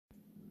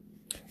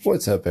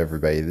What's up,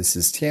 everybody? This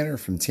is Tanner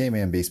from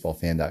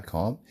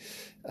TanmanBaseballFan.com.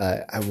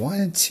 I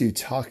wanted to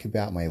talk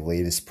about my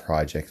latest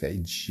project that I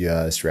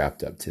just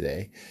wrapped up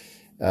today.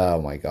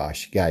 Oh my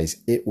gosh,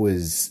 guys, it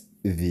was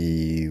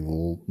the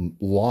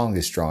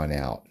longest drawn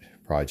out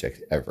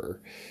project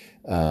ever.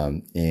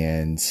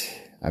 And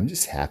I'm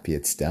just happy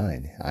it's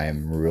done. I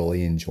am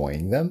really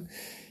enjoying them.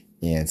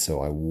 And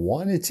so I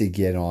wanted to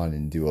get on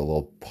and do a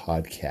little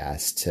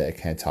podcast to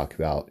kind of talk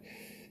about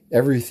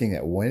everything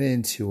that went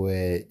into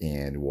it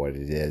and what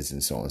it is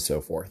and so on and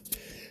so forth.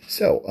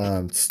 So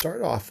to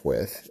start off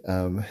with,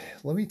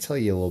 let me tell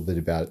you a little bit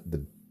about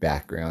the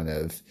background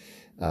of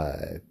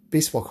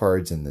baseball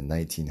cards in the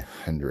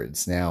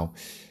 1900s. Now,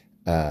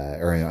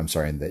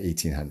 in the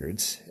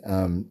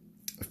 1800s.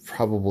 I've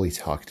probably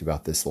talked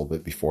about this a little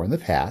bit before in the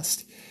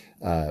past,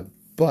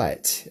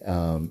 but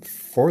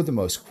for the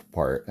most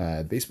part,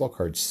 baseball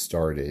cards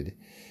started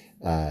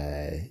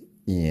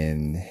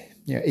in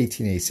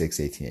 1886,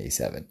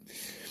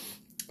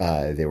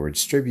 1887. They were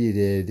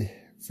distributed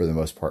for the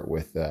most part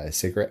with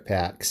cigarette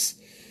packs,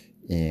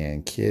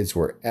 and kids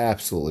were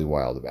absolutely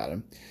wild about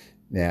them.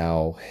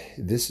 Now,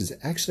 this is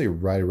actually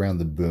right around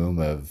the boom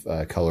of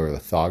color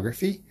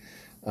lithography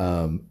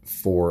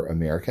for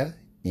America,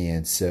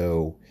 and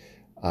so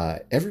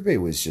everybody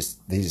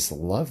they just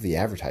loved the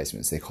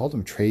advertisements. They called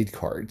them trade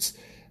cards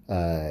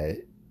of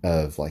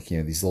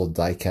these little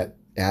die-cut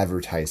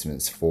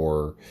advertisements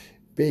for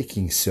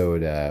baking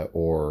soda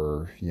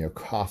or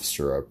cough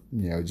syrup,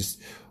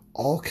 just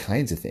all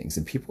kinds of things.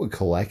 And people would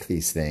collect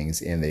these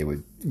things and they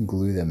would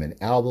glue them in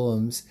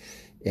albums,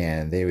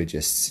 and they would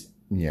just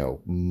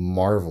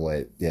marvel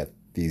at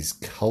these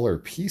color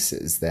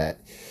pieces that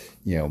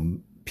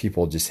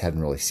people just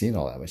hadn't really seen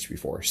all that much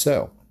before.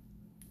 So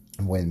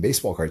when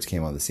baseball cards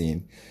came on the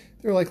scene,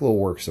 they were like little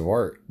works of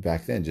art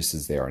back then, just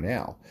as they are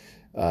now.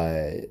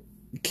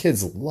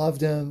 Kids loved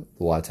them.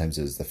 A lot of times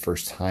it was the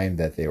first time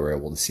that they were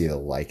able to see the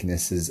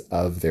likenesses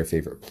of their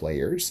favorite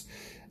players,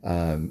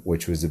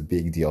 which was a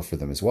big deal for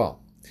them as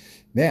well.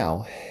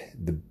 Now,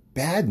 the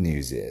bad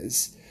news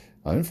is,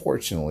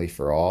 unfortunately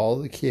for all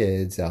the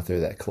kids out there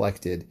that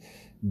collected,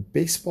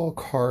 baseball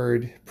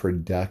card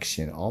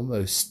production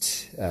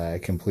almost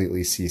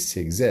completely ceased to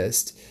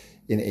exist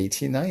in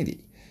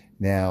 1890.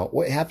 Now,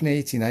 what happened in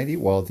 1890?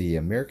 Well, the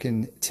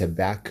American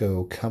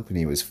Tobacco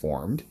Company was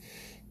formed,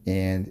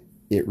 and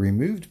it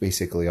removed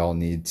basically all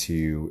need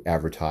to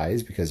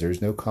advertise because there's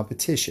no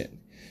competition.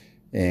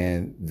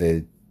 And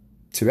the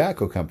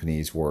tobacco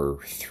companies were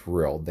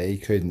thrilled. They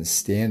couldn't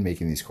stand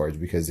making these cards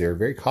because they were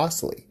very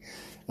costly.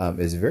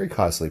 It's a very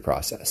costly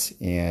process.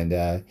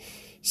 And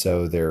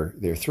so they're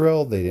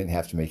thrilled. They didn't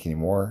have to make any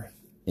more.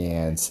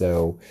 And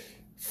so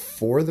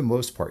for the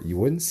most part, you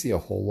wouldn't see a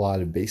whole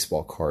lot of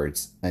baseball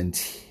cards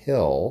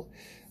until,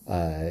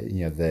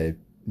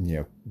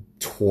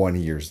 20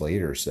 years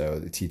later. So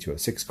the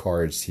T206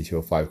 cards,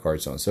 T205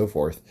 cards, so on and so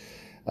forth.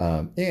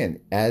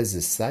 And as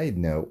a side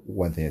note,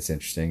 one thing that's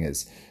interesting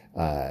is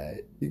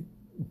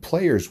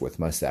players with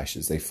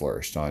mustaches, they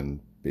flourished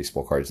on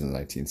baseball cards in the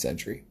 19th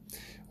century.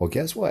 Well,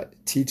 guess what?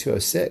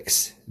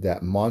 T206,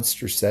 that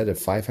monster set of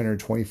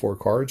 524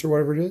 cards or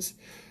whatever it is,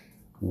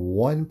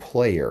 one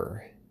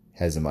player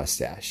has a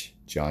mustache,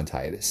 John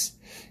Titus.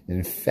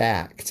 In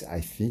fact,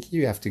 I think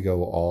you have to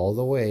go all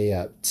the way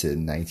up to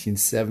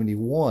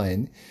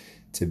 1971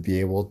 to be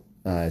able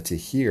to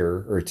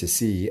hear or to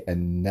see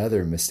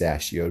another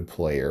mustachioed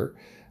player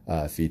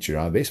featured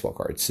on a baseball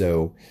card.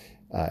 So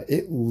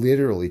it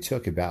literally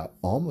took about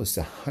almost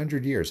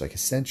 100 years, like a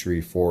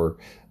century, for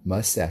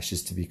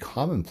mustaches to be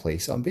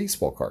commonplace on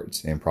baseball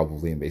cards, and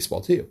probably in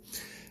baseball too.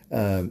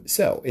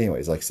 So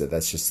anyways, like I said,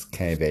 that's just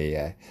kind of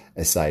a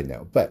side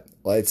note, but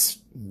let's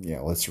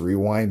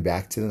rewind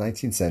back to the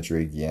 19th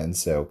century again.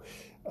 So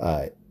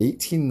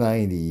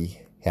 1890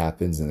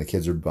 happens and the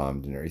kids are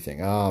bummed and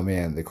everything. Oh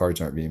man, the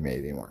cards aren't being made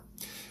anymore.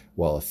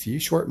 Well, a few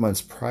short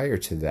months prior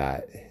to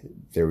that,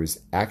 there was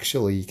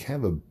actually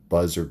kind of a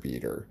buzzer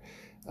beater,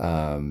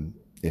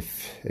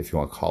 if you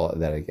want to call it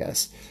that, I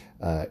guess.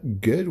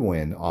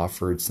 Goodwin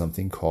offered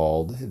something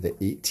called the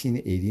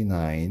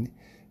 1889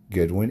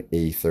 Goodwin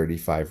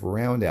A35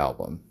 round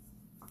album.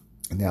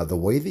 Now, the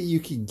way that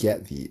you could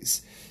get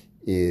these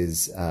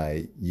is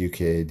you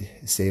could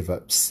save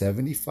up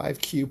 75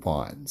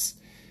 coupons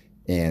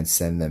and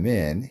send them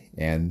in,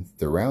 and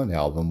the round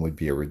album would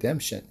be a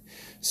redemption.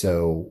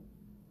 So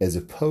as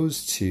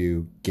opposed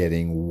to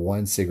getting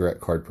one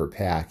cigarette card per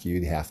pack,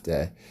 you'd have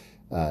to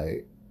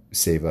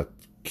save up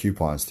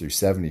coupons through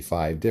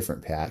 75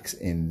 different packs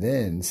and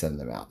then send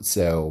them out.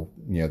 So,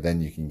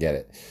 then you can get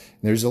it.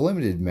 And there's a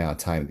limited amount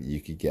of time that you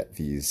could get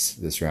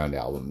this round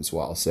album as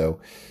well. So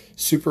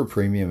super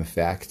premium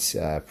effect,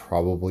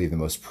 probably the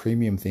most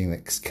premium thing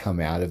that's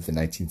come out of the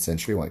 19th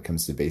century when it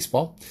comes to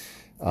baseball.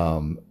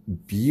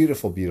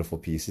 Beautiful, beautiful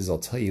pieces. I'll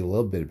tell you a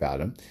little bit about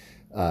them.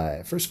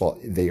 First of all,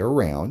 they are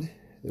round,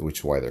 which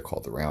is why they're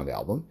called the round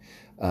album.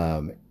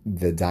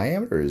 The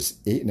diameter is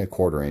 8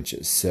 1/4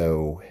 inches.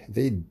 So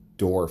they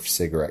dwarf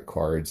cigarette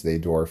cards. They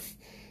dwarf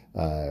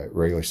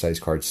regular size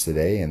cards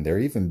today, and they're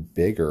even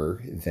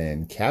bigger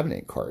than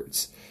cabinet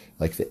cards,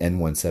 like the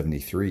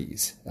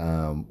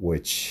N173s,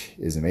 which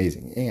is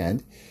amazing.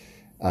 And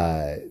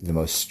the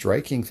most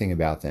striking thing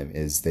about them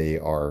is they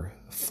are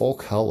full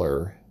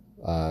color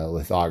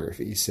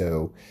lithography.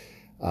 So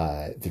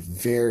they're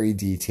very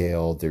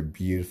detailed. They're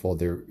beautiful.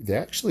 They're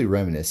actually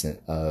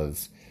reminiscent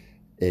of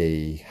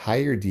a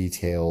higher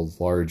detailed,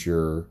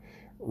 larger,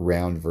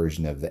 round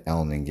version of the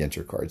Allen and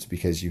Ginter cards,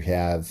 because you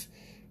have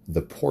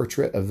the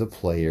portrait of the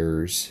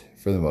players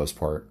for the most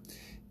part,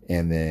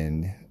 and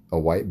then a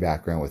white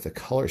background with a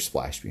color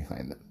splash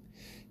behind them.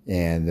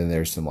 And then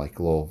there's some like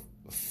little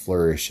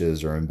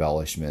flourishes or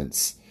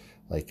embellishments,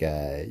 like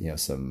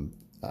some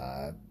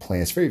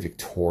plants, very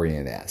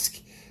Victorian-esque,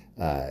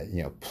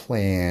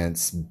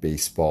 plants,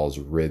 baseballs,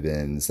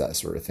 ribbons, that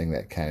sort of thing,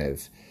 that kind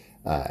of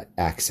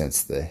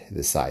accents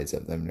the sides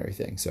of them and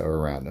everything, so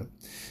around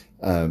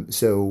them.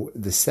 So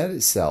the set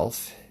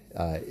itself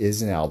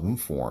is an album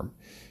form.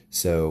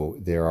 So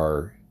there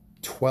are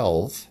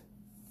 12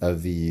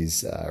 of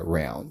these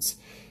rounds.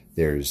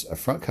 There's a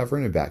front cover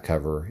and a back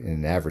cover and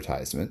an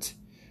advertisement.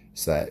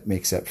 So that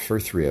makes up for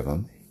 3 of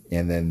them.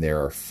 And then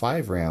there are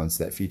 5 rounds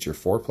that feature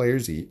 4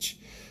 players each,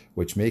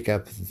 which make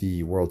up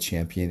the world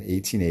champion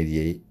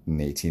 1888 and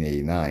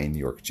 1889 New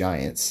York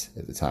Giants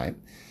at the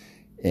time.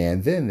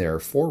 And then there are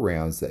 4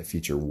 rounds that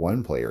feature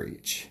 1 player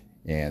each.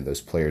 And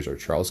those players are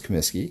Charles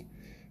Comiskey,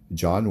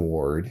 John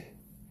Ward,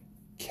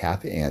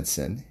 Cap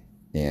Anson,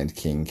 and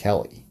King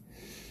Kelly.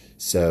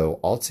 So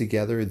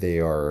altogether, they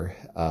are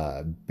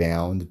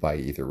bound by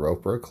either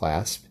rope or a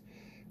clasp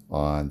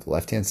on the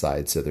left-hand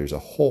side. So there's a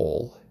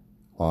hole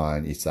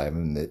on each side of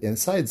them. And the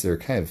sides are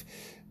kind of,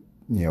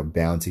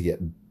 bound to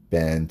get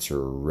bent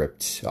or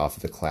ripped off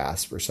of the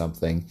clasp or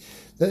something.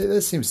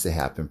 That seems to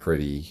happen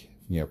pretty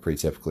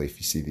typically if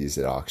you see these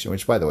at auction,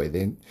 which, by the way,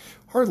 they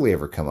hardly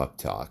ever come up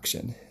to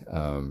auction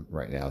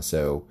right now.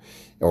 So,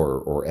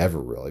 or ever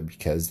really,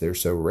 because they're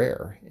so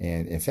rare.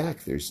 And in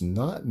fact, there's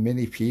not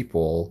many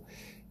people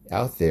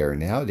out there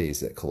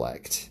nowadays that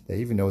collect. They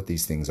even know what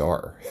these things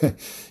are.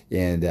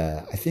 And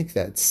I think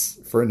that's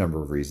for a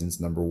number of reasons.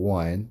 Number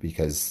one,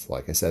 because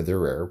like I said, they're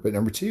rare. But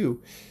number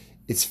two,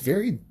 it's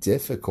very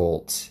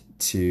difficult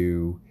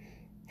to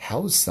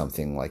house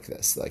something like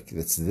this. Like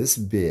that's this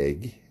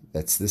big,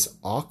 that's this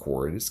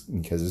awkward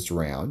because it's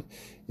round.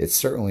 It's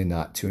certainly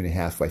not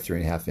 2.5 by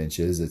 3.5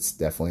 inches. It's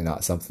definitely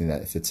not something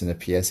that fits in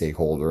a PSA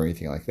holder or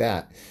anything like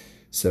that.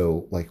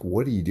 So like,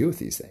 what do you do with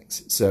these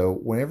things? So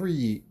whenever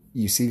you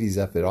see these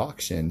up at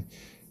auction,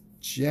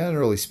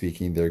 generally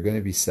speaking, they're going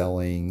to be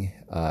selling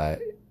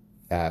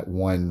at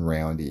 1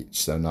 round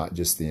each. So not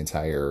just the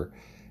entire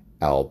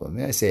album.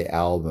 And I say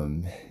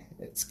album,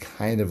 it's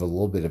kind of a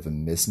little bit of a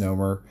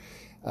misnomer.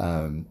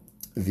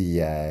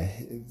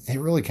 They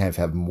really kind of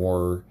have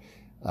more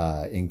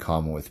in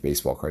common with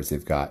baseball cards.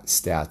 They've got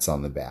stats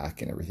on the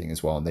back and everything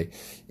as well.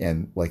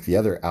 And like the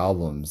other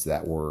albums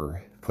that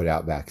were put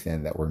out back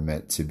then that were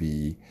meant to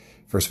be,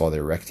 first of all, they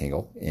were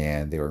rectangle,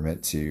 and they were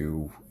meant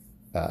to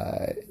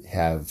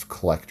have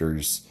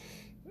collectors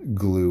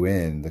glue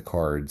in the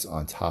cards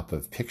on top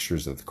of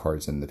pictures of the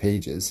cards in the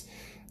pages.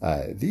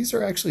 These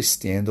are actually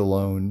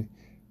standalone,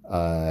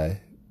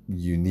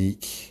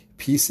 unique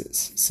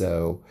pieces.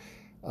 So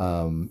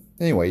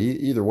anyway,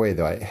 either way,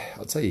 though,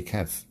 I'll tell you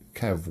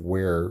kind of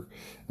where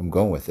I'm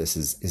going with this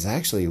is I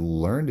actually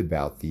learned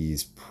about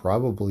these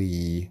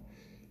probably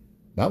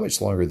not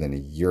much longer than a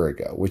year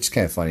ago, which is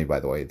kind of funny, by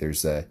the way.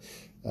 There's a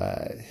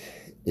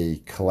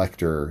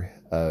collector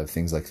of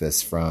things like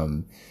this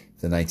from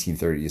the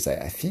 1930s.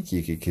 I think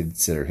you could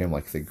consider him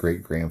like the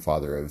great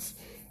grandfather of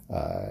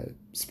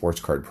sports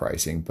card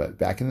pricing. But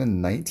back in the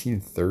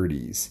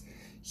 1930s,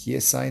 he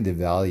assigned a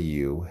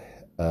value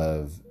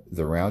of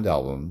the round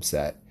album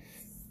set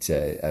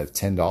of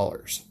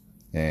 $10.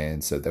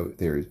 And so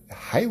they're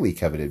highly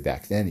coveted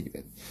back then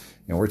even.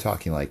 And we're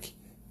talking like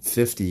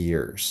 50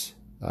 years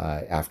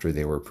after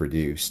they were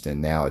produced.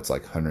 And now it's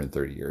like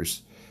 130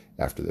 years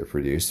after they're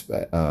produced.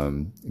 But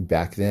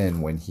back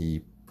then, when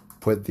he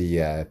put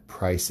the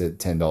price at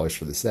 $10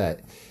 for the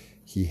set,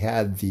 he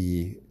had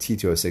the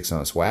T206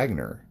 Honus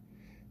Wagner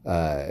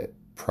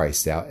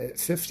priced out at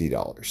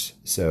 $50.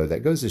 So that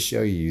goes to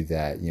show you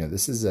that,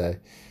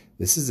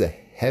 this is a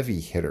heavy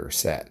hitter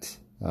set.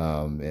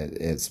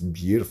 It's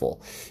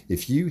beautiful.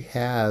 If you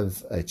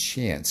have a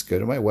chance, go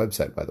to my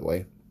website, by the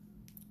way,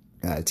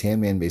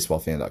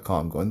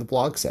 tanmanbaseballfan.com. Go in the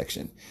blog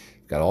section.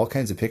 I've got all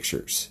kinds of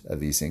pictures of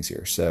these things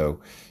here.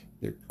 So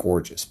they're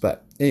gorgeous.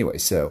 But anyway,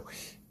 so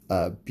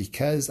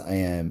because I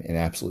am an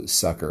absolute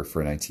sucker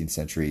for 19th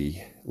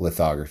century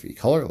lithography,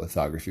 color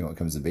lithography when it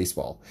comes to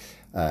baseball,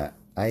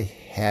 I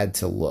had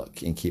to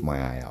look and keep my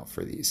eye out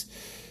for these.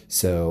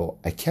 So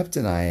I kept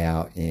an eye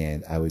out,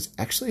 and I was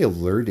actually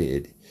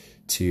alerted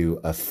to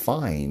a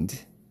find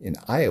in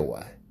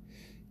Iowa,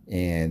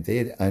 and they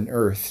had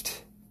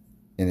unearthed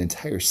an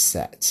entire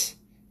set,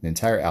 an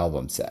entire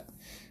album set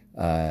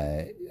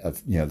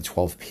of the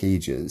 12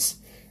 pages,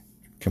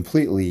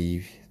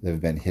 completely that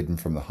have been hidden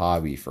from the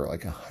hobby for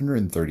like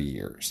 130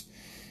 years.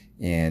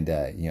 And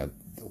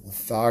the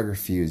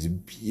lithography was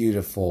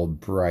beautiful,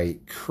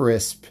 bright,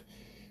 crisp,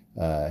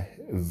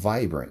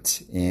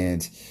 vibrant,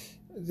 and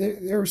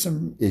there were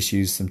some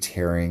issues, some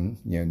tearing,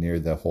 near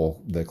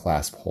the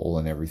clasp hole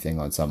and everything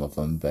on some of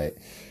them, but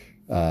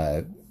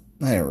I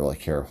didn't really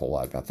care a whole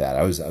lot about that.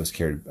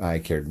 I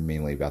cared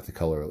mainly about the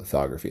color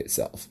lithography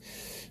itself.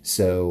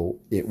 So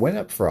it went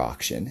up for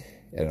auction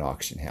at an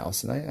auction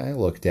house, and I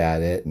looked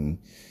at it, and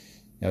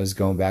I was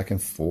going back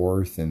and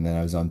forth, and then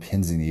I was on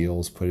pins and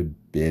needles, put a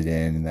bid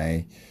in, and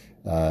I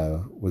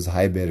was a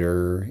high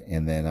bidder,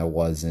 and then I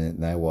wasn't,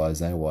 and I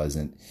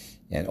wasn't,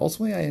 and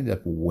ultimately I ended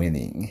up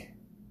winning.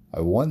 I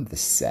won the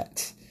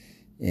set,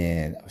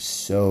 and I was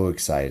so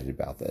excited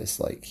about this.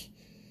 Like,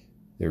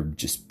 they're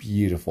just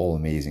beautiful,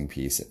 amazing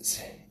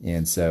pieces.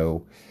 And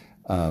so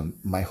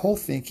my whole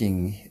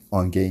thinking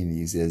on getting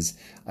these is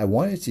I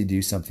wanted to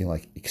do something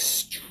like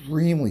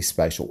extremely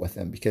special with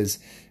them, because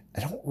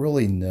I don't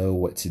really know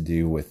what to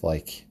do with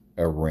like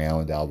a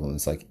round album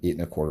that's like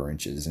 8¼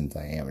 inches in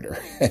diameter.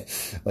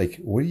 Like,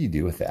 what do you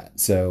do with that?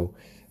 So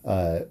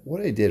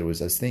what I did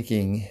was I was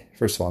thinking,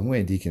 first of all, I'm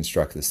going to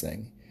deconstruct this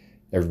thing.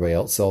 Everybody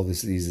else saw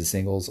these as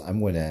singles.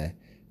 I'm going to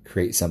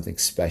create something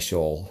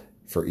special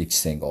for each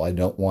single. I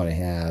don't want to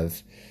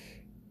have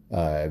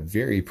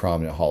very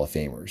prominent Hall of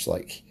Famers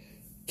like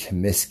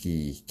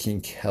Comiskey, King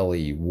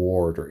Kelly,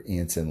 Ward, or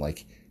Anson,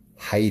 like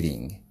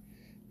hiding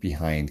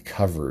behind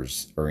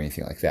covers or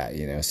anything like that,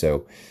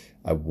 So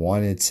I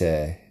wanted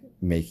to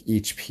make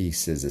each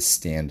piece as a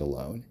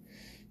standalone.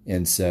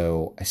 And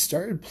so I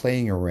started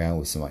playing around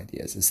with some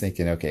ideas. I was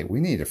thinking, okay, we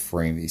need to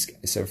frame these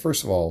guys. So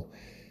first of all,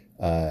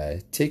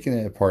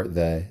 taking apart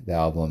the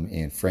album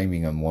and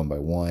framing them one by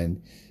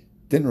one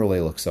didn't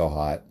really look so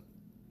hot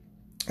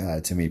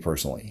to me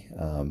personally,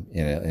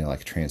 in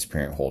like a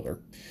transparent holder.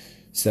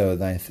 So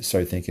then I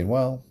started thinking,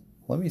 well,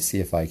 let me see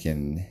if I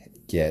can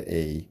get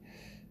a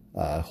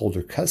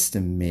holder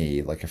custom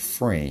made, like a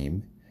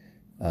frame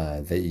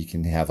that you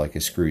can have like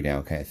a screw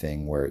down kind of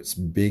thing where it's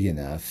big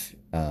enough,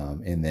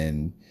 and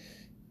then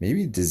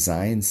maybe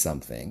design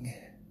something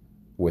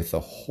with a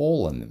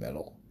hole in the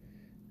middle.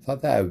 I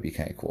thought that would be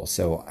kind of cool.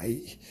 So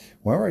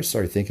whenever I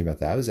started thinking about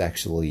that, I was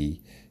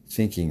actually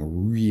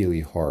thinking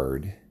really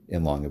hard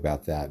and long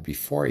about that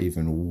before I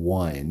even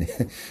won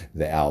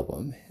the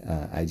album.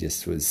 I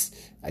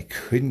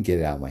couldn't get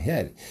it out of my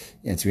head.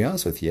 And to be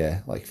honest with you,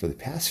 like for the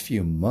past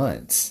few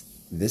months,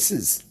 this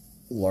has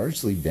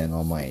largely been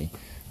on my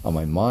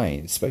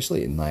mind,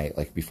 especially at night,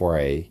 like before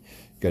I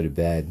go to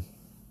bed.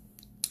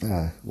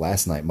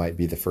 Last night might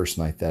be the first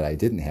night that I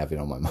didn't have it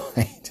on my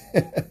mind.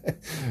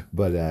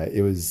 But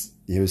it was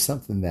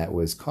something that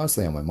was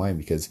constantly on my mind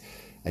because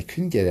I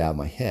couldn't get it out of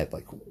my head.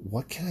 Like,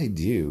 what can I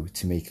do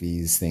to make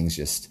these things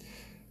just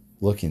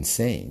look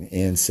insane?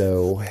 And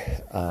so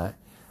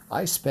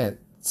I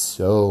spent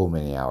so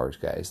many hours,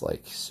 guys,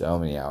 like so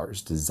many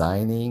hours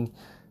designing,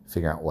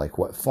 figuring out like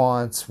what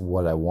fonts,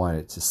 what I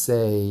wanted to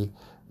say,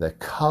 the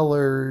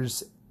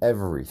colors,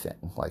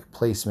 everything, like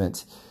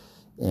placement.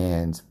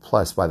 And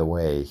plus, by the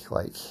way,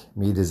 like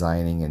me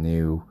designing a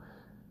new,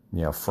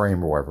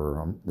 frame or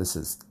whatever, this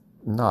is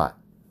not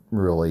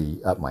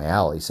really up my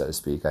alley, so to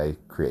speak. I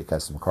create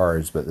custom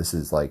cards, but this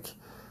is like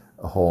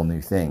a whole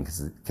new thing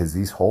because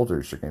these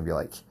holders are going to be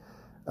like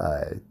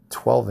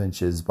 12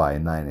 inches by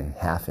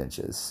 9.5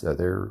 inches. So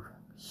they're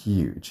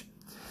huge.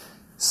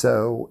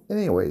 So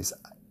anyways,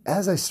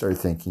 as I started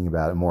thinking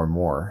about it more and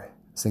more, I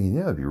was thinking,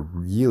 it'd be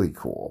really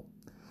cool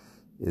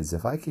is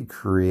if I could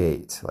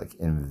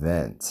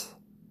invent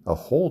a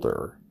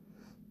holder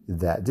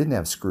that didn't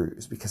have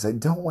screws, because I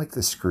don't like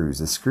the screws.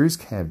 The screws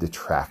kind of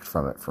detract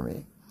from it for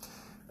me.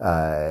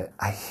 I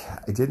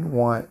didn't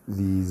want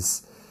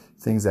these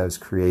things I was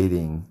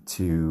creating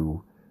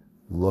to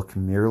look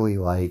merely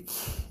like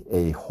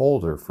a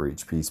holder for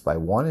each piece, but I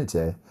wanted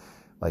to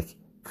like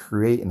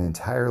create an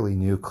entirely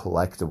new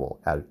collectible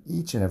out of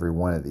each and every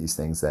one of these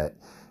things that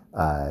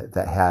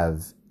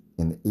have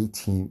an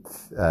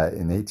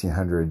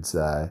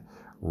 1800s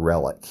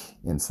relic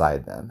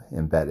inside them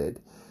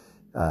embedded.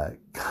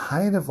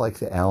 Kind of like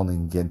the Allen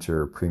and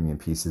Ginter premium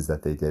pieces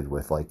that they did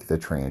with like the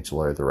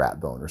Tarantula or the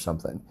Rat Bone or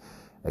something.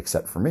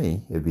 Except for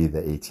me, it'd be the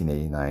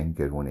 1889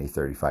 Goodwin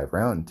A35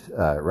 round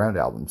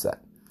album set.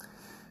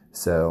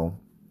 So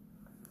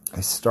I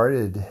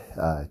started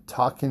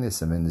talking to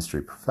some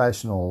industry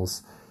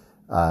professionals,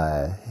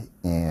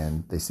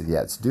 and they said,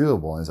 yeah, it's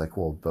doable. And I was like,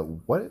 well, but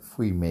what if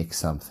we make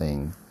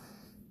something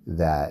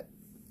that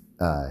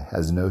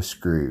has no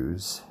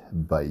screws,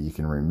 but you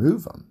can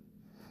remove them,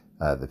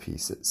 the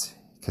pieces?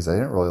 Because I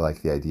didn't really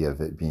like the idea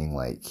of it being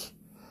like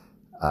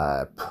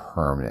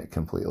permanent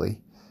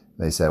completely.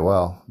 They said,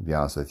 well, to be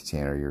honest with you,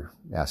 Tanner, you're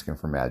asking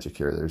for magic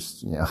here.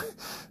 There's,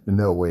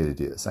 no way to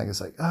do this. And I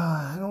was like,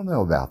 I don't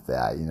know about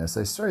that.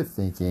 So I started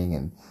thinking,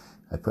 and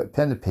I put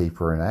pen to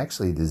paper, and I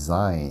actually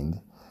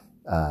designed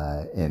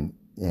and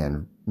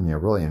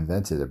really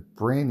invented a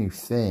brand new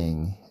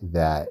thing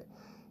that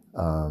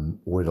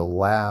would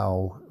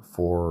allow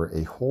for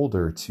a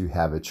holder to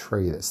have a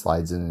tray that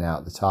slides in and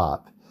out the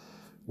top,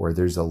 where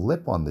there's a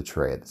lip on the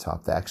tray at the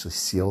top that actually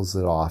seals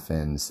it off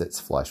and sits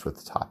flush with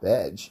the top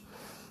edge.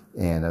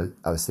 And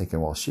I was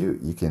thinking, well,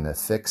 shoot, you can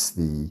affix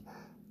the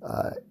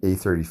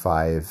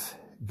A35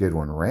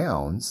 Goodwin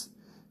rounds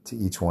to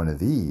each one of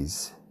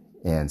these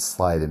and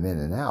slide them in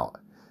and out,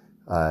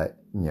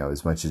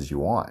 as much as you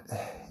want.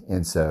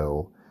 And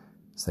so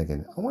I was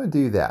thinking, I want to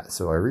do that.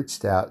 So I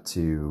reached out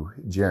to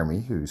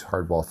Jeremy, who's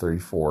Hardball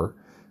 34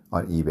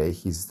 on eBay.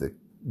 He's the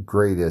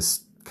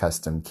greatest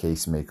custom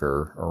case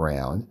maker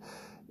around.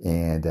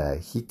 And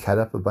he cut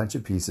up a bunch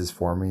of pieces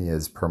for me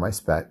as per my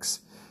specs.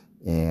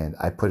 And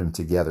I put them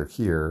together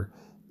here.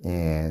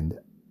 And,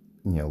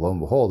 lo and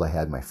behold, I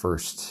had my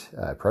first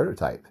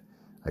prototype.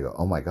 I go,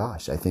 oh my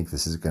gosh, I think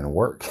this is going to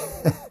work.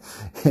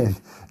 And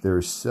there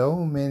are so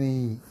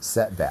many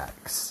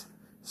setbacks,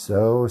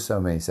 so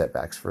many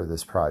setbacks for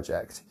this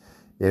project.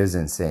 It was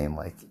insane.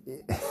 Like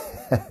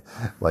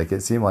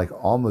it seemed like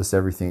almost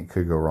everything that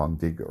could go wrong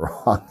did go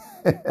wrong.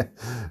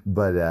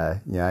 But,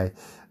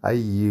 I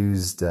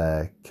used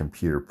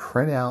computer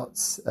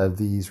printouts of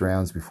these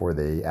rounds before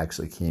they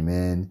actually came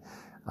in.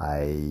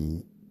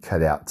 I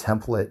cut out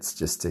templates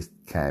just to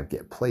kind of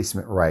get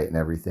placement right and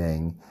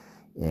everything.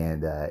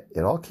 And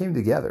it all came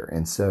together.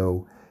 And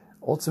so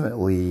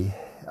ultimately,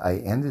 I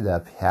ended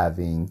up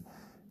having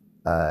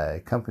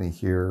a company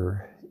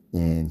here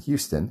in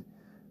Houston,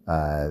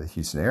 the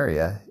Houston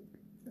area,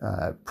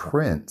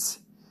 print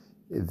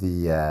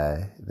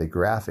the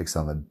graphics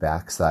on the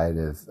backside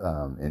of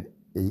an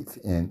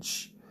 1/8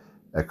 inch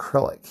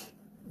acrylic.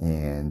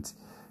 And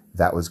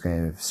that was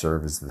going to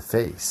serve as the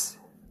face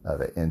of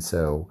it. And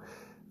so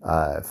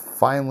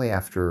finally,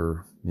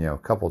 after a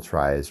couple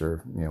tries,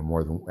 or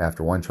more than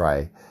after one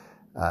try,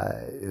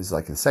 it was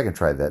like the second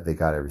try that they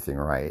got everything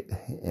right,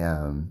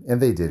 and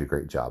they did a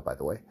great job, by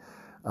the way.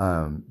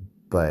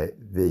 But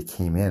they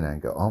came in and I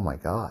go, oh my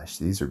gosh,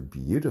 these are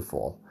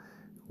beautiful.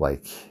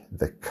 Like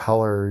the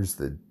colors,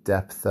 the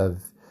depth of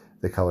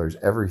the colors,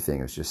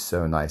 everything was just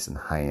so nice and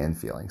high-end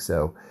feeling.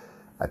 So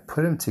I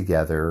put them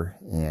together,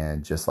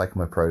 and just like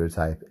my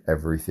prototype,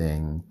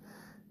 everything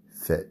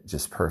fit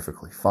just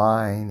perfectly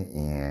fine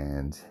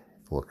and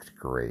looked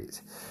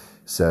great.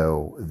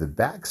 So the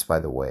backs, by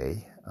the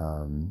way,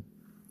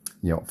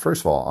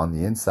 first of all, on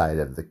the inside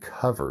of the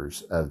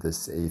covers of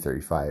this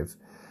A35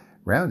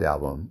 round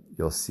album,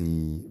 you'll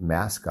see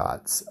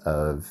mascots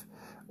of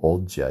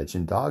Old Judge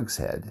and Dog's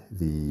Head,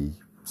 the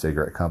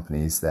cigarette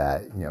companies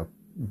that,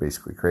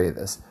 basically created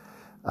this.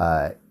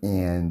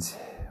 And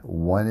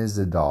one is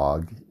a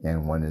dog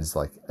and one is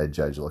like a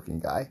judge looking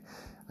guy.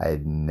 I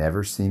had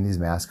never seen these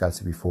mascots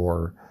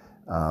before.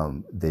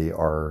 They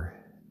are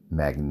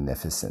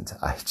magnificent.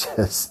 I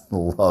just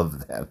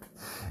love them.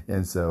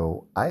 And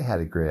so I had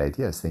a great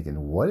idea. I was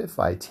thinking, what if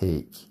I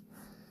take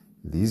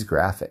these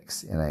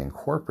graphics and I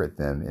incorporate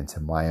them into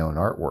my own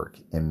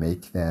artwork and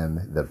make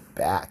them the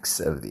backs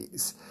of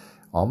these,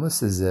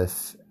 almost as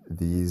if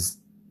these,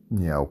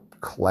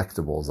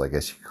 collectibles, I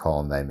guess you could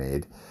call them, that I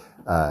made,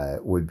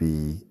 would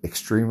be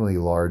extremely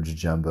large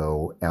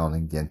jumbo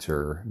Allen &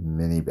 Ginter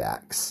mini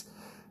backs,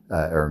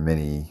 or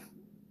mini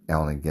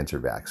Allen &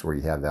 Ginter backs, where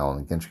you have the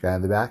Allen & Ginter guy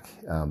on the back,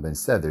 but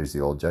instead there's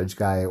the Old Judge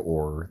guy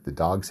or the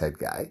Dog's Head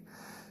guy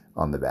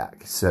on the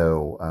back.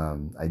 So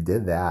I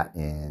did that,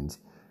 and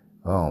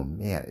oh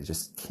man, it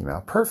just came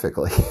out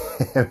perfectly.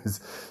 I was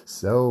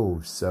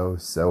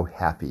so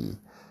happy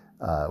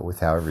with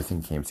how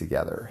everything came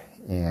together.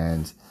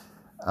 And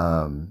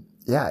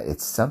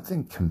it's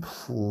something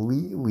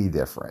completely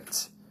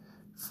different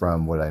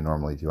from what I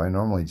normally do. I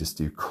normally just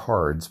do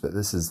cards, but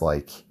this is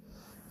like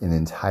an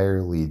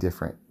entirely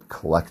different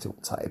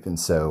collectible type. And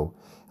so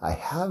I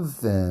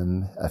have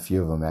them, a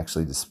few of them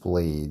actually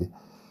displayed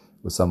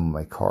with some of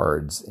my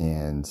cards.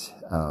 And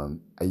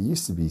I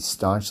used to be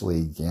staunchly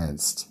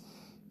against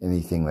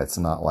anything that's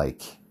not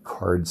like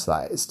card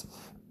sized.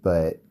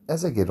 But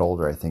as I get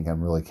older, I think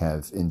I'm really kind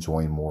of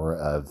enjoying more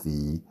of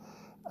the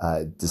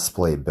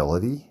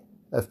displayability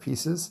of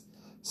pieces.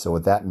 So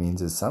what that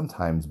means is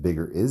sometimes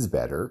bigger is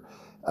better,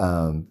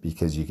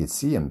 because you can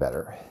see them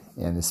better.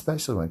 And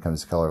especially when it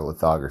comes to color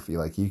lithography,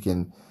 like you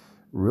can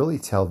really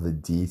tell the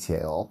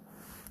detail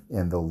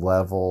and the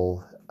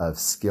level of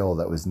skill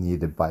that was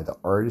needed by the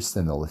artists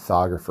and the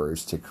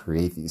lithographers to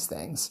create these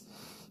things.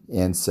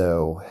 And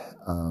so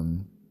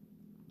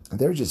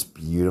they're just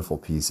beautiful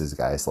pieces,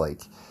 guys.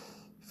 Like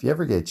if you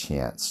ever get a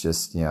chance,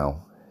 just,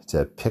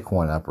 to pick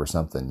one up or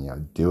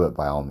something, do it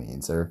by all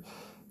means. They're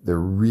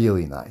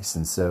really nice.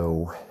 And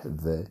so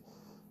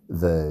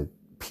the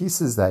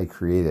pieces that I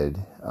created,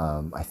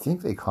 I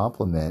think they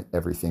complement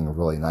everything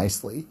really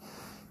nicely.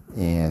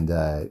 And,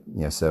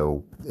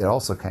 so it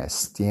also kind of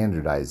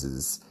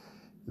standardizes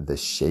the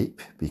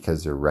shape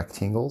because they're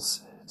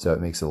rectangles. So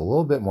it makes it a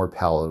little bit more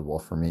palatable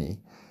for me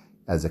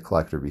as a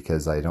collector,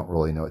 because I don't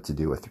really know what to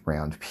do with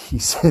round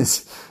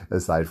pieces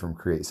aside from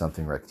create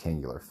something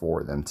rectangular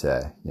for them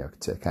to,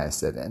 to kind of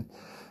sit in.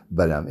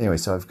 But anyway,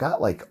 so I've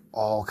got like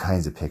all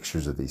kinds of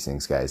pictures of these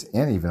things, guys.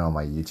 And even on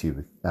my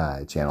YouTube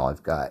channel,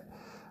 I've got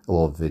a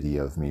little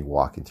video of me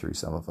walking through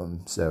some of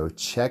them. So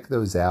check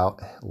those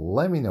out.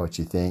 Let me know what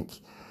you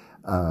think.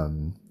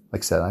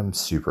 Like I said, I'm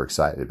super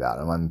excited about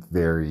them. I'm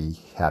very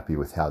happy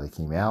with how they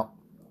came out,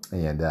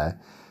 and I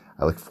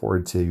look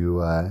forward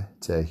to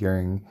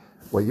hearing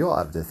what you all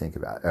have to think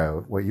about,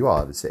 what you all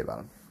have to say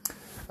about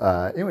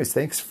them. Anyways,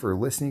 thanks for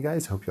listening,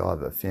 guys. Hope you all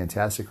have a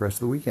fantastic rest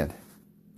of the weekend.